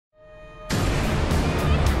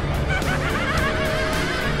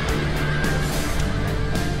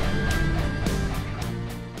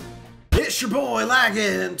boy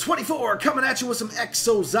Laggin 24 coming at you with some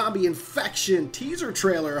Exo Zombie Infection teaser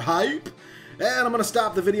trailer hype. And I'm going to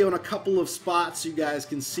stop the video in a couple of spots so you guys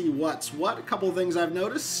can see what's what. A couple of things I've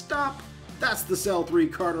noticed. Stop. That's the Cell 3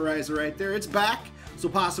 Carterizer right there. It's back, so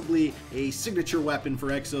possibly a signature weapon for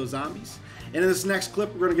Exo Zombies. And in this next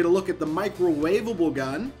clip, we're going to get a look at the microwavable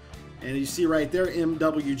gun. And you see right there,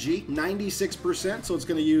 MWG, 96%, so it's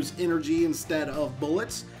going to use energy instead of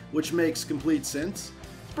bullets, which makes complete sense.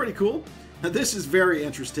 It's pretty cool. Now this is very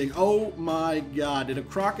interesting. Oh my god, did a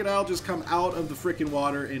crocodile just come out of the freaking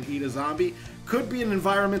water and eat a zombie? Could be an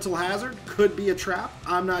environmental hazard, could be a trap,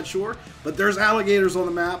 I'm not sure. But there's alligators on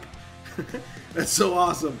the map. That's so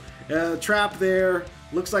awesome. Trap there.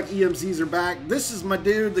 Looks like EMZs are back. This is my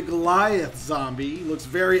dude, the Goliath zombie. He looks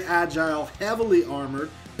very agile, heavily armored.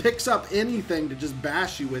 Picks up anything to just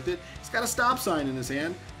bash you with it. He's got a stop sign in his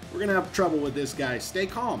hand. We're gonna have trouble with this guy. Stay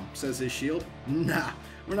calm, says his shield. Nah,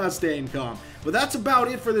 we're not staying calm. But that's about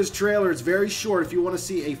it for this trailer. It's very short. If you want to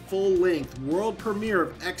see a full-length world premiere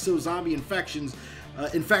of Exo Zombie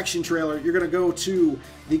Infection trailer, you're gonna go to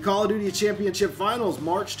the Call of Duty Championship Finals,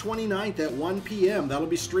 March 29th at 1 p.m. That'll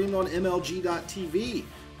be streamed on MLG.TV.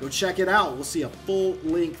 Go check it out. We'll see a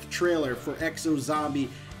full-length trailer for Exo Zombie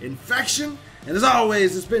Infection. And as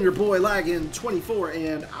always, it's been your boy Laggin 24,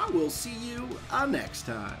 and I will see you next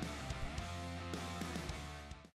time.